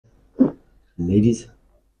ladies.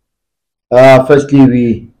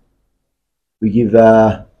 Firstly, we give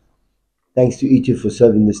thanks to each for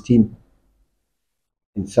serving this team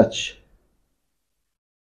in such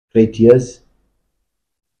great years.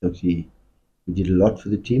 Look, he did a lot for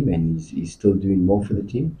the team, and he's still doing more for the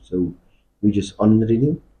team. So we just honouring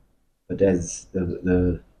him. But as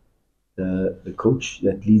the coach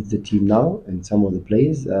that leads the team now, and some of the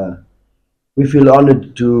players, we feel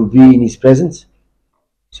honoured to be in his presence.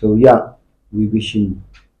 So yeah, we wish him.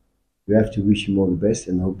 We have to wish him all the best,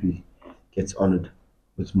 and hope he gets honoured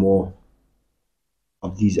with more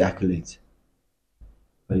of these accolades.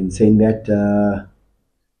 But in saying that,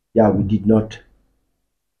 yeah, we did not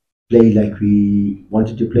play like we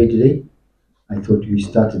wanted to play today. I thought we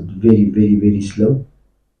started very slow.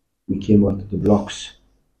 We came out of the blocks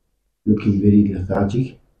looking very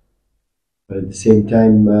lethargic. But at the same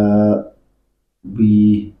time,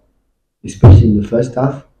 we, especially in the first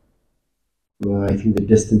half, I think the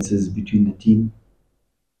distances between the team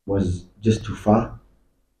was just too far.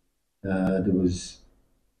 There was,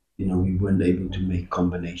 we weren't able to make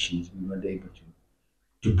combinations. We weren't able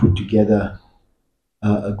to put together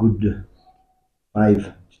a good 5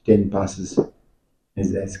 to 10 passes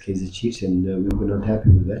as Kaizer Chiefs, and we were not happy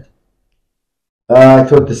with that. I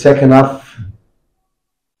thought the second half,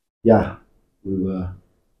 yeah, we were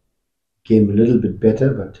came a little bit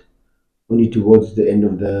better, but only towards the end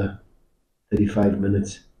of the 35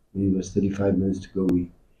 minutes. It was 35 minutes to go. We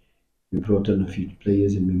brought on a few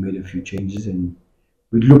players and we made a few changes, and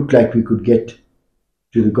we looked like we could get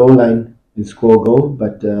to the goal line and score a goal,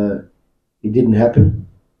 but it didn't happen.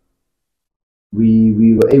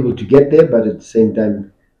 We were able to get there, but at the same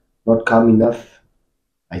time, not calm enough.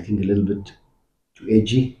 I think a little bit too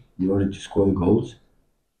edgy in order to score the goals.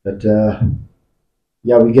 But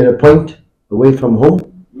yeah, we get a point away from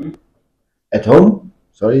home. At home,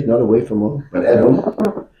 sorry, not away from home, but at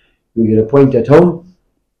home. We get a point at home,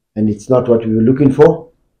 and it's not what we were looking for.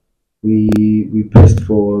 We pressed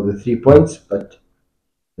for the 3 points, but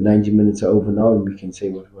the 90 minutes are over now, and we can say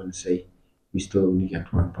what we want to say. We still only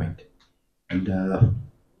got 1 point, and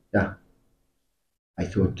yeah, I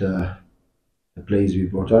thought the players we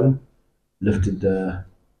brought on lifted the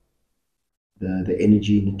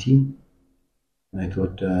energy in the team, and I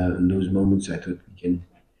thought in those moments I thought we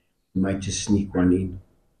might just sneak one in,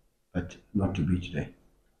 but not to be today.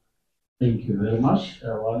 Thank you very much.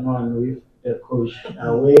 One with the coach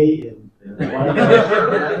away and one.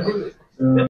 So